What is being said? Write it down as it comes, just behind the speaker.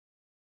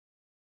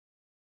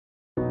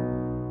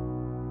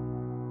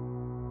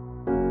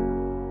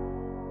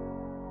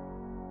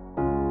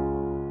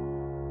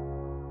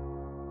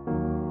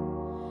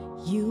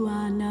You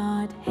are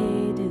not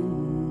hidden.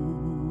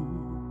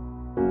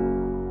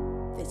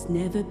 There's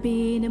never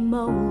been a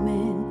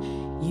moment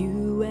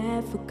you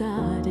have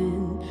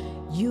forgotten.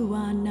 You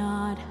are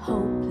not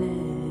hopeless.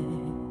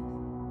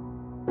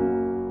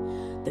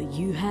 Though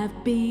you have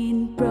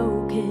been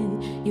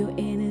broken, your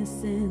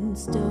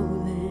innocence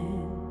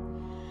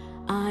stolen,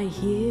 I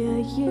hear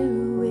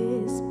you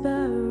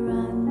whisper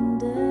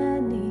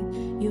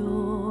underneath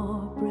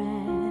your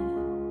breath.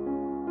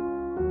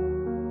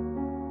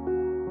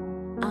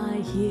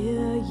 I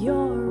hear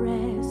your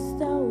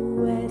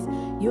SOS,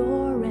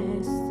 your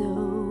SOS.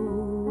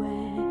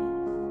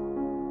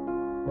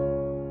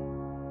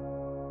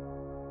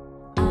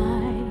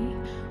 I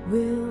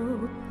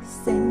will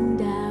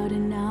send out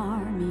an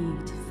army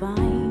to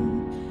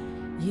find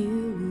you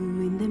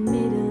in the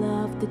middle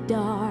of the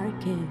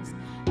darkest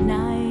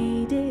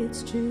night.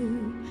 It's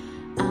true,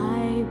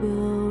 I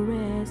will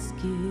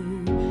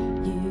rescue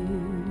you.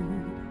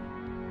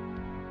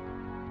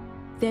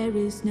 There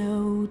is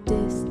no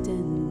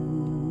distance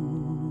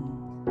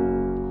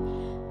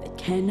that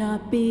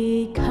cannot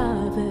be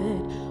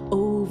covered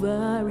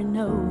over and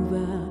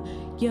over.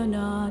 You're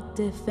not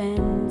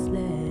defenseless,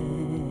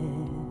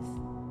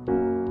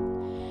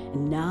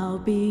 and I'll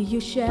be your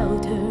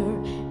shelter,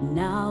 and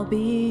I'll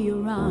be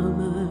your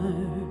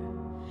armor.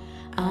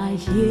 I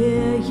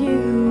hear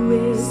you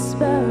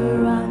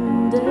whisper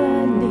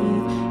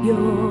underneath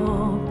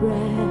your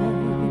breath.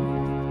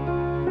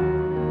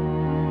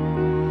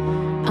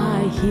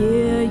 I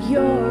hear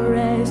your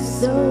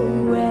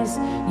SOS,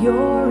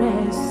 your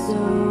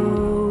SOS.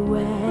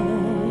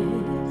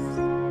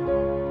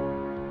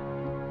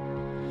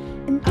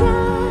 And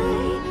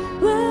I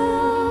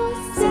will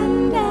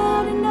send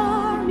out an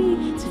army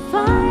to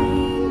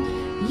find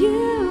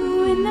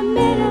you in the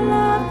middle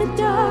of the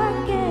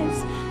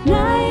darkest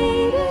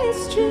night.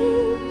 It's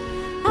true,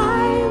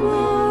 I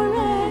will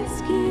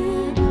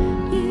rescue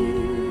you.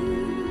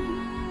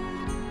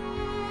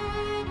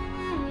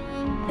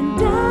 And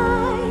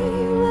I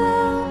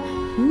will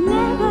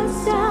never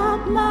stop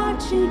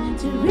marching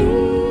to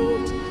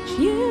reach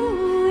you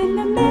in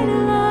the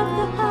middle of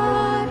the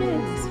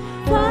hardest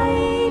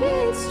fight.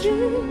 It's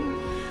true,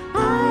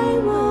 I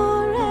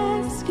will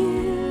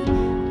rescue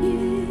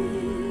you.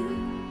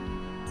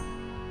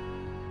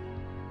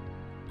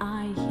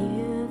 I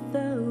hear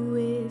the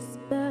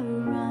whisper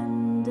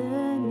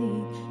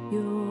underneath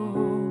your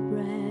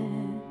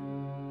breath.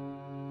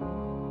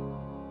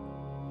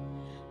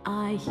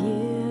 I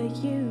hear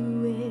you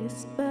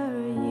whisper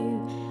you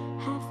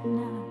have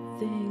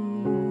nothing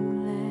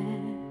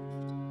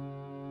left.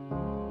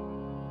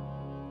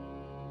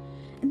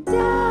 And I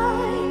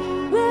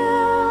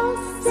will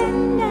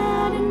send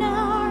out an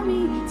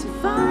army to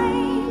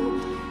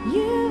find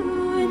you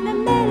in the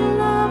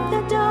middle of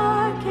the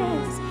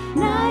darkest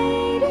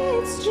night.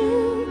 It's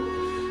true,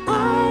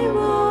 I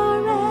will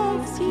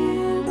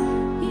rescue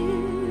you.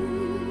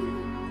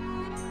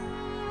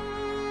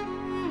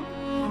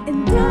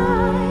 And I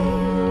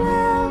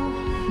will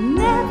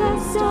never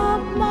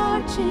stop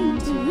marching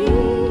to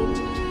reach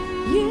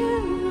you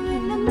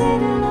in the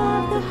middle of